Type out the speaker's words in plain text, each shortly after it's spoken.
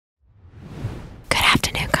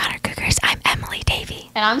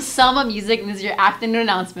And I'm Selma Music, and this is your afternoon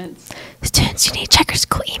announcements. Students, you need to check your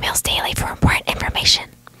school emails daily for important information.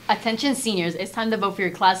 Attention seniors, it's time to vote for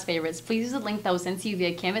your class favorites. Please use the link that was sent to you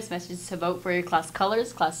via Canvas message to vote for your class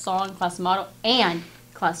colors, class song, class motto, and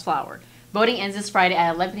class flower. Voting ends this Friday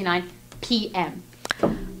at 11:59 p.m.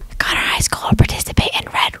 Connor High School will participate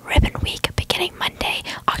in Red Ribbon Week beginning Monday,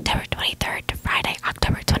 October 23rd to Friday,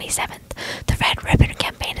 October 27th. The Red Ribbon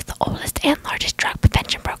Campaign is the oldest and largest drug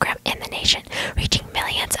prevention program in the nation, reaching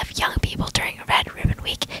millions of young people during Red Ribbon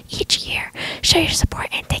Week each year. Show your support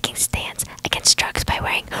in taking stands against drugs by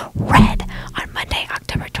wearing red on Monday,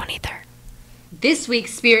 October 23rd. This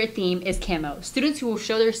week's spirit theme is camo. Students who will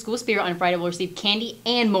show their school spirit on Friday will receive candy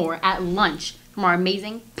and more at lunch from our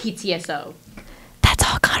amazing PTSO. That's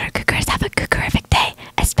all, Connor Cougars. Have a Cougarific day,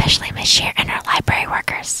 especially Miss Shear and her library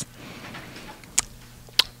workers.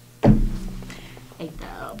 Hey,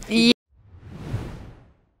 bro.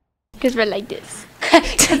 Because we're like this.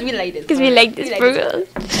 Because we like this. Because we like this, bro.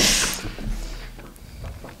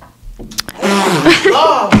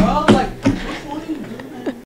 Oh,